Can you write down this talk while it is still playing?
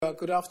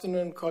Good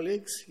afternoon,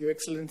 colleagues, Your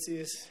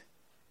Excellencies,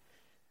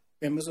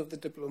 members of the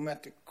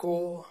Diplomatic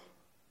Corps,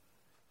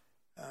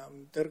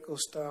 DIRCO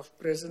staff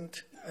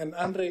present. And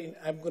Andre,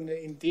 I'm going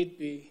to indeed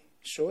be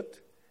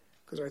short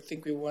because I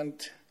think we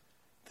want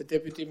the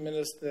Deputy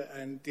Minister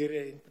and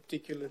Dire in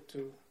particular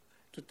to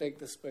take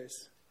the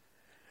space.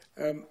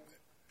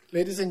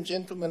 Ladies and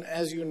gentlemen,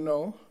 as you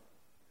know,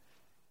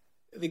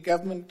 the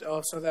government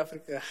of South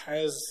Africa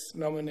has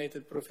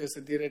nominated Professor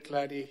Dire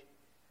Tladi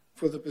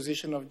for the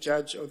position of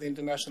Judge of the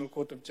International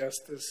Court of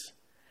Justice.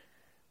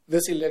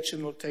 This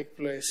election will take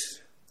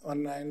place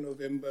on 9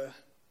 November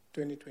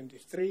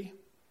 2023.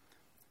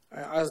 I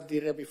asked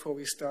Dire before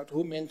we start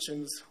who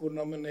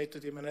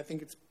nominated him, and I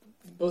think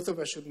both of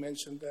us should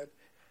mention that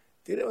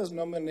Dire was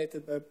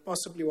nominated by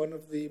possibly one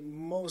of the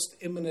most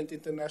eminent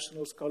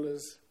international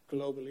scholars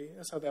globally,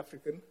 a South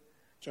African,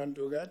 John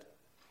Dugard.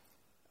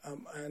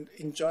 And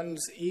in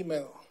John's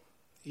email,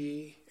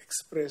 he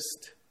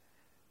expressed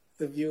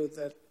the view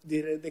that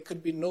there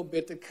could be no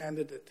better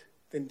candidate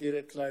than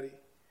Dire Tladi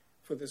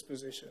for this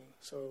position.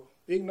 So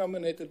being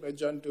nominated by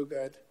John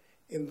Dugard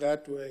in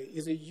that way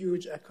is a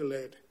huge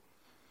accolade.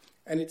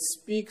 And it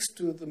speaks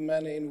to the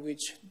manner in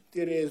which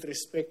Dire is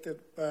respected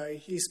by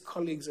his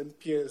colleagues and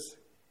peers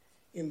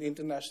in the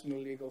international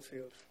legal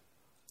field.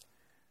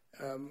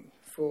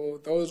 For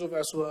those of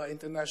us who are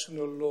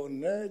international law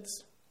nerds,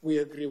 we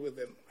agree with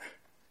them.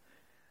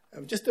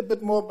 Just a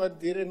bit more about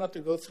Dire, not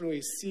to go through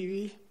his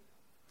CV.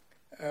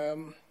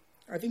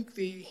 I think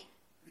the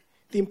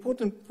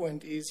important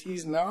point is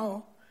he's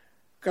now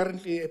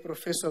currently a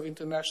professor of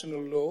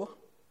international law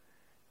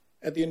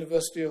at the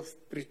University of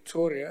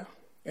Pretoria,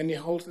 and he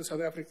holds the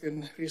South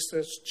African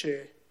Research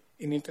Chair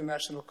in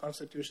International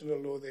Constitutional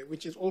Law there,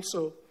 which is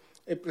also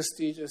a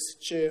prestigious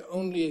chair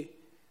only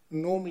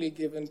normally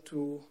given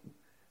to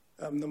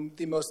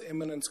the most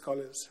eminent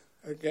scholars.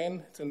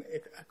 Again, it's an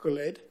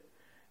accolade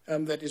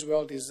that is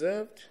well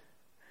deserved.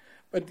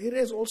 But Dire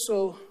has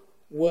also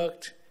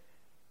worked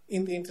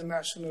in the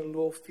international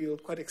law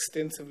field quite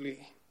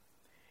extensively.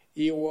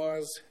 He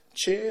was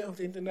chair of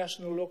the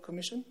International Law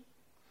Commission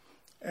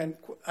and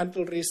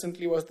until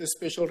recently was the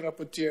special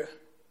rapporteur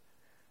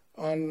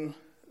on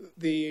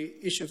the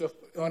issues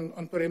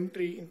on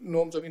peremptory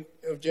norms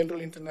of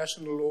general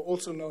international law,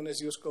 also known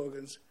as jus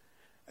cogens.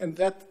 And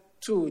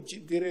that too,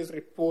 Dire's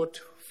report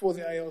for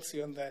the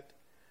ILC on that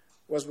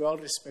was well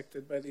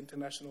respected by the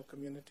international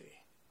community.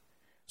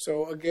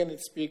 So again,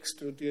 it speaks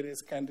to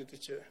Dire's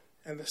candidature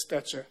and the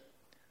stature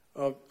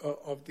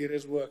of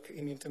Dire's work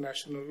in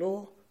international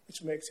law,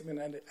 which makes him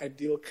an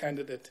ideal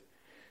candidate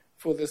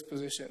for this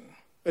position.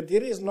 But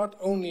Dire is not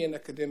only an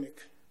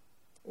academic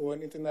or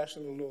an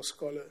international law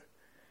scholar.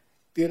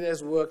 Dire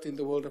has worked in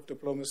the world of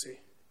diplomacy.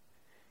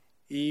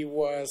 He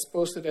was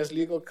posted as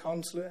legal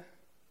counselor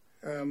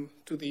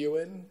to the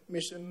UN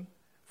mission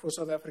for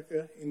South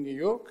Africa in New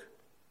York.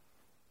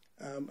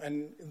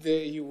 And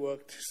there he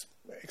worked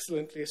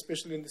excellently,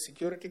 especially in the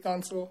Security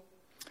Council.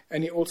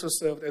 And he also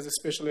served as a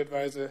special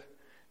advisor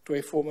to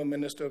a former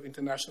Minister of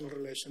International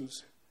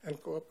Relations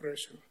and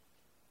Cooperation.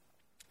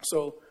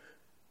 So,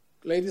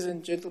 ladies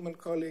and gentlemen,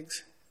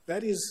 colleagues,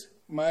 that is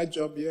my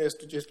job here, is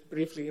to just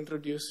briefly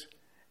introduce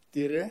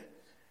Dire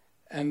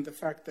and the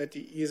fact that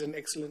he is an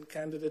excellent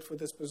candidate for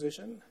this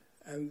position,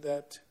 and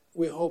that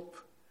we hope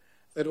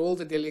that all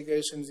the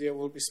delegations here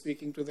will be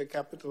speaking to the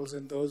capitals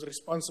and those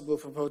responsible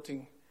for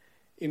voting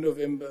in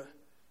November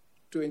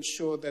to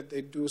ensure that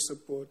they do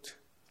support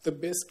the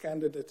best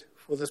candidate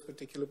for this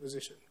particular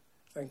position.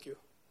 Thank you.